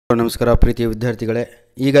ನಮಸ್ಕಾರ ಪ್ರೀತಿಯ ವಿದ್ಯಾರ್ಥಿಗಳೇ,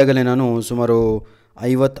 ಈಗಾಗಲೇ ನಾನು ಸುಮಾರು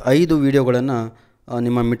 55 ವಿಡಿಯೋಗಳನ್ನು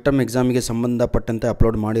ನಿಮ್ಮ ಮಿಡ್ ಟರ್ಮ್ ಎಕ್ಸಾಮಿಗೆ ಸಂಬಂಧಪಟ್ಟಂತೆ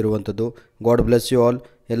ಅಪ್ಲೋಡ್ ಮಾಡಿರುವಂಥದ್ದು. God bless you all.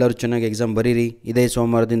 ಎಲ್ಲರೂ ಚೆನ್ನಾಗಿ ಎಕ್ಸಾಮ್ ಬರೀರಿ. ಇದೇ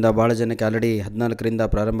ಸೋಮವಾರದಿಂದ ಭಾಳ ಜನಕ್ಕೆ ಆಲ್ರೆಡಿ 14ರಿಂದ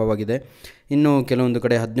ಪ್ರಾರಂಭವಾಗಿದೆ. ಇನ್ನು ಕೆಲವೊಂದು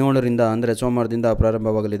ಕಡೆ 17ರಿಂದ ಅಂದರೆ ಸೋಮವಾರದಿಂದ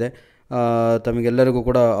ಪ್ರಾರಂಭವಾಗಲಿದೆ. ತಮಗೆಲ್ಲರಿಗೂ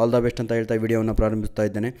ಕೂಡ ಆಲ್ ದ ಬೆಸ್ಟ್ ಅಂತ ಹೇಳ್ತಾ ವಿಡಿಯೋವನ್ನು ಪ್ರಾರಂಭಿಸ್ತಾ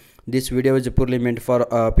ಇದ್ದೇನೆ. This video is poorly meant for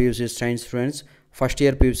PUC science students, first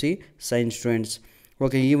year PUC science students.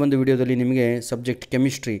 Okay, ಈ ಒಂದು ವಿಡಿಯೋದಲ್ಲಿ ನಿಮಗೆ ಸಬ್ಜೆಕ್ಟ್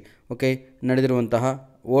ಕೆಮಿಸ್ಟ್ರಿ ನಡೆದಿರುವಂತಹ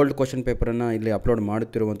ಓಲ್ಡ್ ಕ್ವಶನ್ ಪೇಪರನ್ನು ಇಲ್ಲಿ upload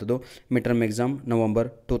ಮಾಡುತ್ತಿರುವಂಥದ್ದು. Mid term exam November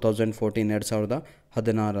 2014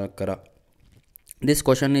 2016. This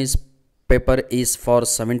question is paper is for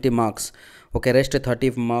 70 marks. Okay, rest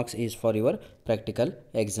 30 marks is for your practical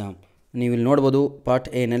exam. ನೀವು ಇಲ್ಲಿ ನೋಡ್ಬೋದು, part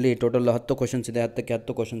ಎನಲ್ಲಿ total 10 questions ಇದೆ. 10ಕ್ಕೆ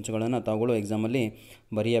 10 ಕ್ವಶನ್ಸ್ಗಳನ್ನು ತಾವುಗಳು ಎಕ್ಸಾಮಲ್ಲಿ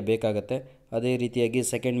ಬರೆಯಬೇಕಾಗತ್ತೆ. ಅದೇ ರೀತಿಯಾಗಿ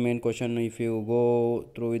second main question, if you go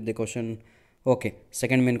through with the question. Okay,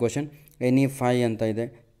 second main question any 5 ಅಂತ ಇದೆ.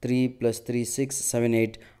 3 + 3 6 7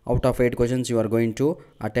 8. Out of 8 questions you are going to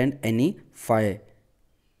attend any 5.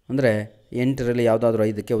 ಅಂದರೆ 8ರಲ್ಲಿ ಯಾವುದಾದ್ರೂ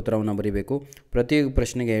 5ಕ್ಕೆ ಉತ್ತರವನ್ನು ಬರೀಬೇಕು. ಪ್ರತಿ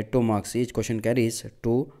ಪ್ರಶ್ನೆಗೆ 2 marks. Each question carries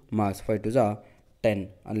 2 marks. 5 to 10.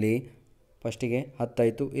 ಅಲ್ಲಿ ಫಸ್ಟಿಗೆ 10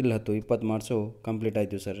 ಆಯಿತು, ಇಲ್ಲಿ 10, 20 ಮಾರ್ಕ್ಸು ಕಂಪ್ಲೀಟ್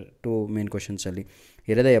ಆಯಿತು ಸರ್. 2 ಮೇನ್ ಕ್ವಶನ್ಸಲ್ಲಿ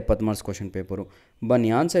ಇರೋದೇ 70 ಮಾರ್ಕ್ಸ್ ಕ್ವಶನ್ ಪೇಪರು. ಬನ್ನಿ,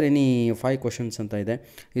 ಆನ್ಸರ್ ಎನಿ 5 ಕ್ವಶನ್ಸ್ ಅಂತ ಇದೆ.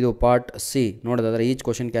 ಇದು ಪಾರ್ಟ್ ಸಿ ನೋಡೋದಾದರೆ ಈಚ್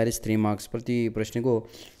ಕ್ವಶನ್ ಕ್ಯಾರೀಸ್ 3 ಮಾರ್ಕ್ಸ್. ಪ್ರತಿ ಪ್ರಶ್ನೆಗೂ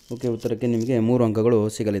ಉತ್ತರಕ್ಕೆ ನಿಮಗೆ 3 ಅಂಕಗಳು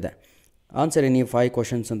ಸಿಗಲಿದೆ. ಆನ್ಸರ್ ಎನಿ 5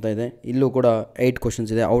 ಕ್ವಶನ್ಸ್ ಅಂತ ಇದೆ. ಇಲ್ಲೂ ಕೂಡ 8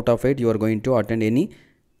 ಕ್ವಶನ್ಸ್ ಇದೆ. Out of 8 you are going to attend any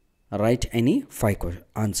right any 5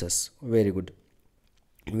 answers. Very good,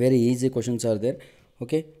 very easy questions are there.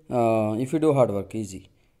 Okay, if you do hard work easy.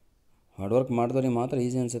 Hard work ಮಾಡಿದವ್ರಿಗೆ ಮಾತ್ರ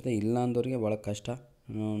easy ಅನಿಸುತ್ತೆ, ಇಲ್ಲ ಅಂದವ್ರಿಗೆ ಭಾಳ ಕಷ್ಟ.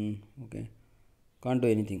 Okay, can't do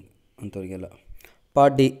anything ಅಂಥವ್ರಿಗೆಲ್ಲ.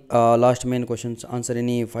 Part D last main questions. Answer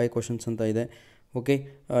any 5 questions ಅಂತ ಇದೆ. Okay,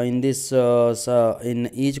 in this in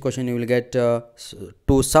each question you will get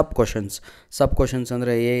 2 sub questions. Sub questions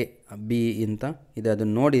ಅಂದರೆ A B ಅಂತ ಇದೆ.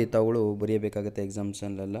 ಅದನ್ನು ನೋಡಿ ತಾವುಗಳು ಬರೆಯಬೇಕಾಗುತ್ತೆ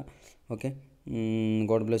ಎಕ್ಸಾಮ್ಸಲ್ಲೆಲ್ಲ. Okay,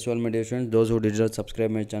 god bless you all my dear students. Those who did not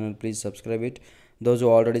subscribe my channel, please subscribe it. Those who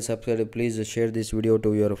already subscribed, please share this video to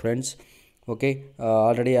your friends. Okay,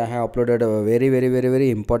 already I have uploaded very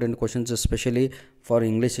important questions, especially for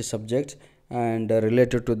English subject, and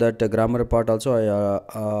related to that grammar part also I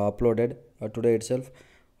uploaded today itself.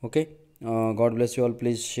 Okay, God bless you all.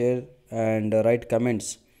 Please share and write comments.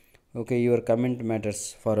 Okay, your comment matters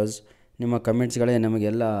for us. ನಿಮ್ಮ ಕಮೆಂಟ್ಸ್ಗಳೇ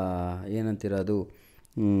ನಮಗೆಲ್ಲ ಏನಂತೀರ ಅದು,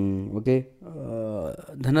 okay,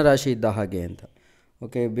 ಧನರಾಶಿ ಇದ್ದ ಹಾಗೆ ಅಂತ.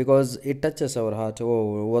 Okay, because it touches hour heart.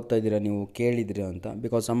 ಓದ್ತಾ ಇದ್ದೀರಾ ನೀವು, ಕೇಳಿದ್ದೀರಾ ಅಂತ.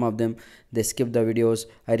 Because some of them they skip the videos.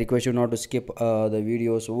 I request you not to skip the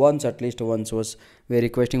videos once, at least once was we are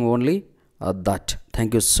requesting only that.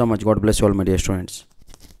 Thank you so much. God bless you all my dear students.